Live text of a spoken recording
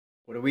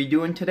What are we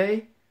doing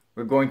today?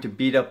 We're going to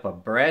beat up a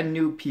brand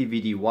new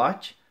PVD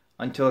watch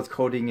until its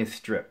coating is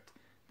stripped.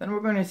 Then we're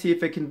going to see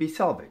if it can be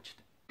salvaged.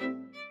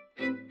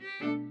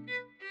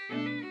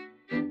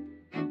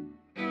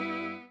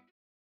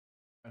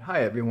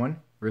 Hi everyone,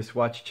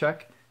 wristwatch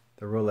check,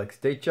 the Rolex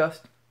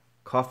Datejust,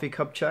 coffee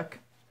cup check,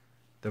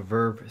 the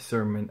Verve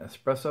Sermon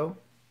Espresso.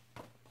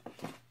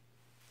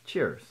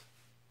 Cheers.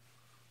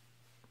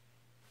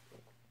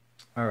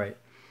 Alright,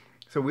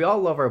 so we all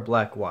love our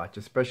black watch,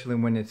 especially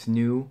when it's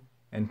new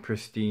and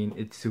pristine.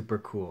 It's super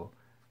cool.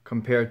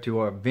 Compared to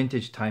our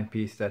vintage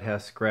timepiece that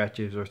has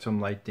scratches or some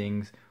light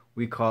dings,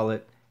 we call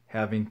it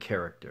having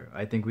character.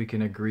 I think we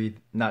can agree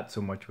not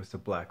so much with the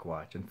black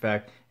watch. In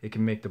fact, it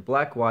can make the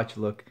black watch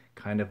look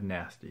kind of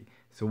nasty.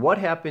 So what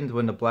happens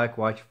when the black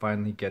watch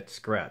finally gets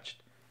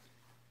scratched?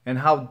 And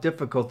how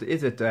difficult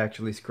is it to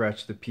actually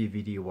scratch the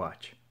PVD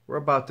watch? We're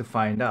about to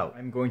find out.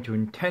 I'm going to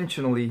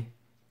intentionally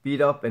beat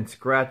up and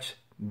scratch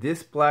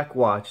this black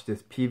watch,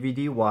 this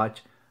PVD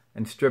watch,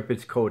 and strip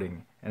its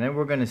coating. And then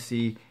we're going to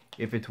see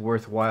if it's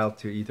worthwhile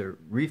to either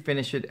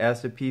refinish it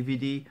as the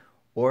PVD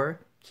or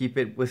keep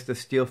it with the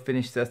steel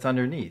finish that's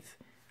underneath.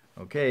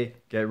 Okay,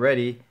 get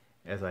ready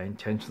as I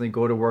intentionally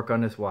go to work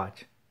on this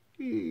watch.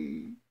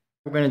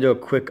 We're going to do a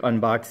quick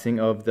unboxing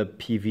of the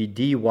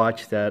PVD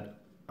watch that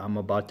I'm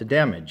about to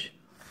damage.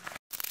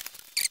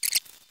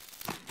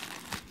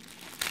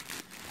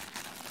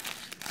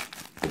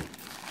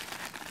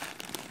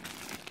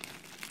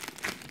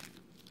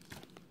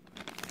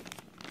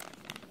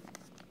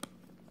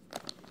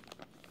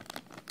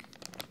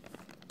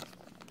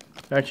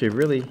 Actually,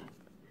 really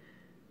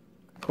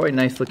quite a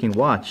nice looking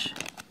watch.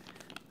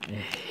 I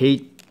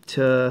hate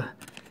to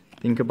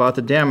think about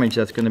the damage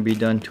that's going to be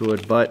done to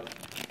it, but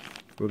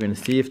we're going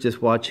to see if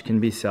this watch can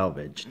be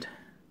salvaged.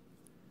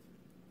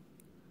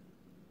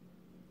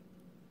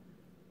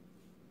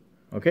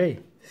 Okay,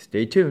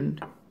 stay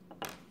tuned.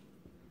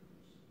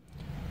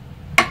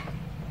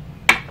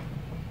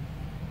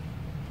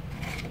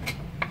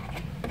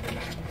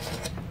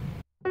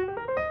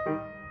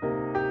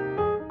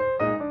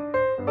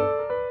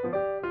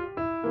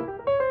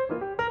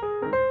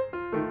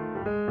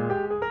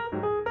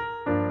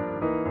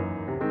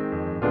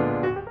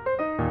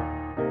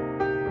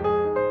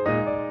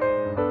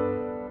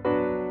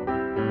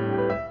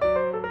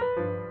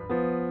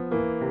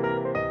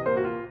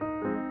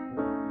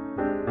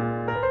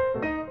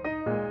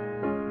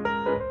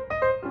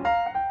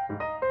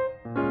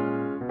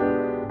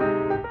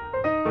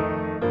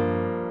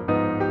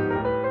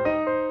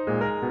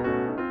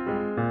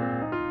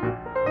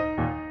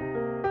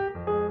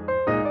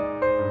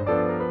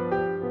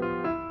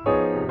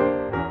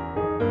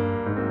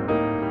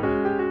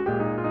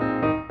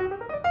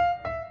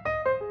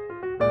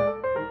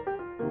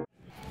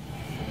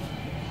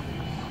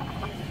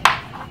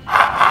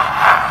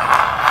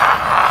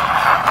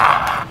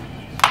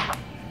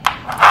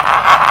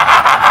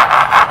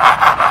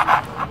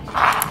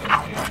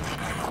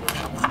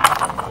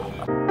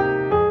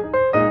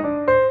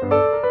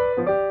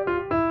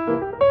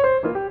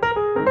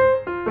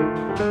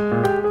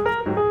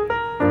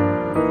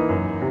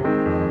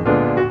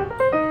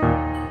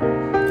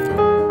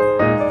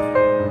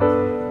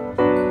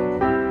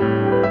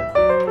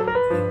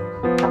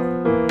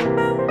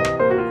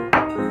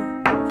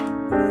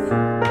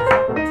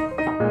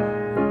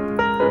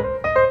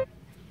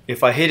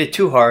 If I hit it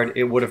too hard,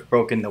 it would have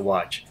broken the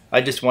watch. I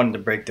just wanted to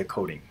break the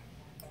coating.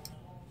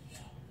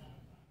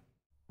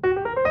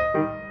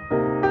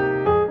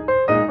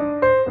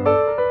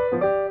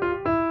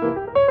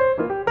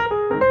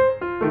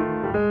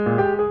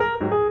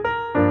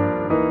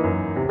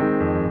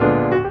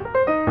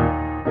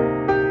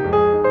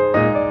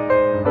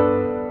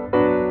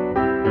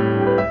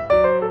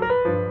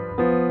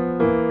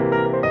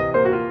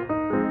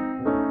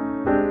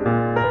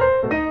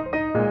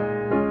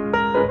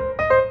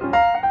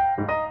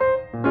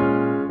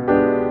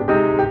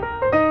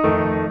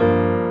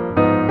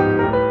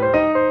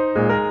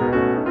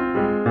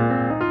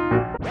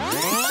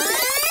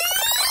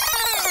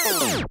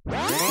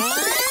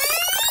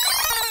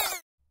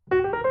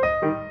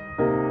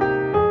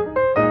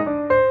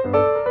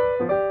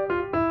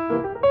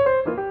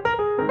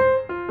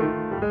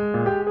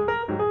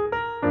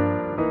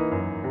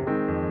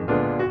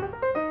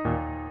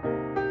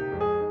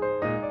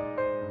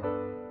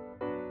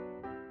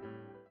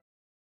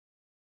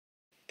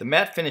 The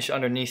matte finish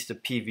underneath the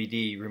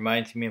PVD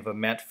reminds me of a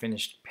matte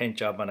finished paint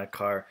job on a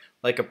car,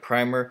 like a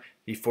primer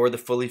before the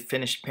fully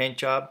finished paint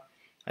job.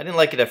 I didn't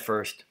like it at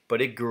first,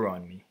 but it grew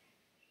on me.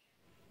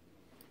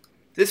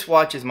 This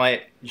watch is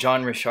my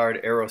Jean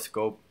Richard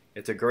Aeroscope.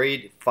 It's a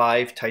grade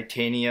 5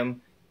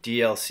 titanium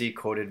DLC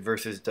coated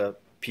versus the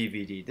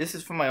PVD. This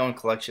is from my own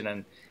collection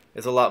and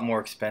is a lot more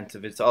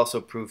expensive. It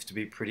also proves to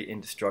be pretty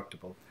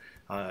indestructible.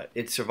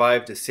 It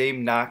survived the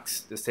same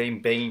knocks, the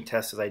same banging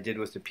test as I did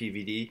with the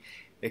PVD,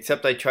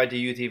 except I tried to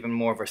use even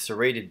more of a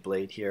serrated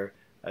blade here.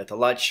 It's a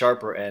lot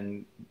sharper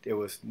and there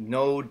was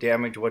no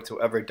damage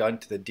whatsoever done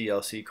to the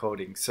DLC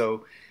coating.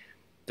 So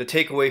the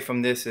takeaway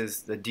from this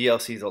is the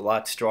DLC is a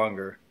lot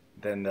stronger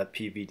than the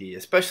PVD,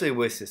 especially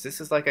with this.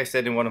 This is, like I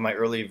said in one of my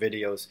early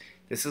videos,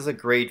 this is a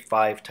grade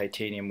 5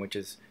 titanium, which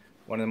is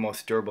one of the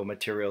most durable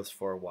materials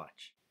for a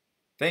watch.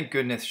 Thank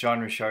goodness Jean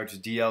Richard's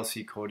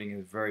DLC coating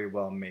is very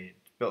well made,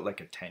 built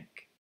like a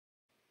tank.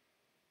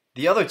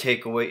 The other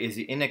takeaway is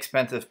the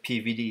inexpensive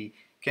PVD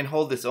can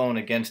hold its own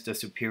against the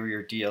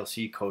superior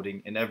DLC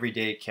coating in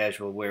everyday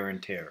casual wear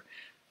and tear.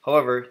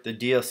 However, the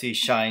DLC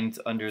shines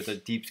under the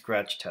deep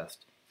scratch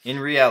test. In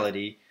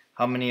reality,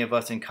 how many of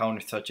us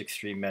encounter such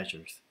extreme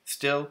measures?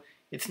 Still,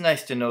 it's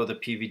nice to know the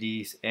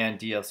PVD's and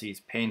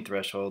DLC's pain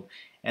threshold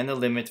and the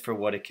limits for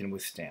what it can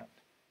withstand.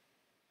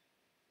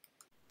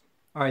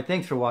 Alright,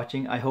 thanks for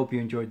watching. I hope you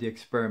enjoyed the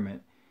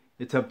experiment.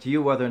 It's up to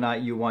you whether or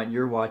not you want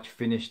your watch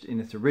finished in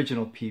its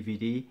original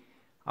PVD.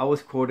 I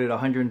was quoted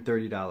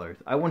 $130.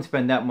 I wouldn't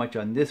spend that much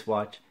on this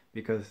watch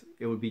because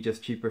it would be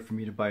just cheaper for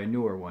me to buy a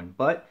newer one.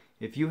 But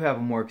if you have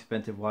a more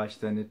expensive watch,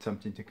 then it's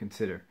something to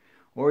consider.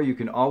 Or you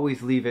can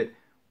always leave it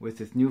with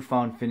this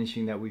newfound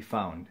finishing that we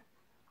found.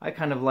 I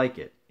kind of like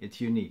it.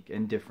 It's unique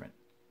and different.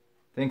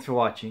 Thanks for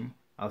watching.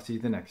 I'll see you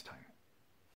the next time.